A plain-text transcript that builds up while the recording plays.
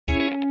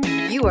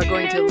You are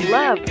going to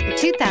love the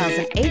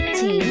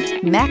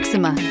 2018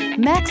 Maxima.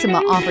 Maxima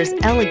offers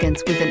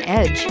elegance with an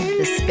edge.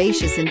 The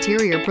spacious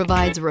interior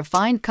provides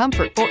refined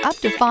comfort for up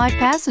to 5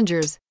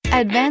 passengers.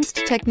 Advanced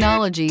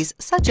technologies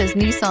such as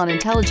Nissan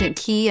Intelligent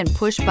Key and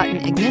push-button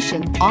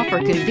ignition offer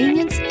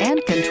convenience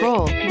and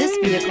control. This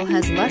vehicle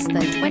has less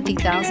than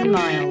 20,000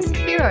 miles.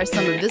 Here are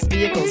some of this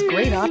vehicle's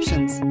great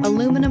options: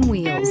 aluminum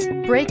wheels,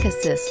 brake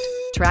assist,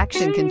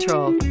 traction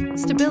control,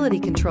 stability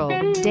control,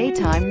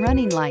 daytime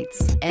running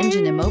lights,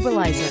 engine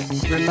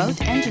immobilizer,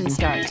 remote engine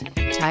start,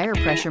 tire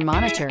pressure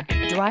monitor,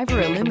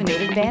 driver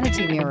illuminated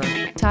vanity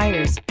mirror,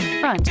 tires,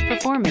 front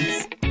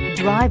performance.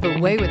 Drive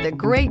away with a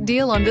great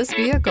deal on this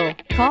vehicle.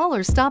 Call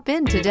or stop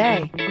in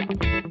today.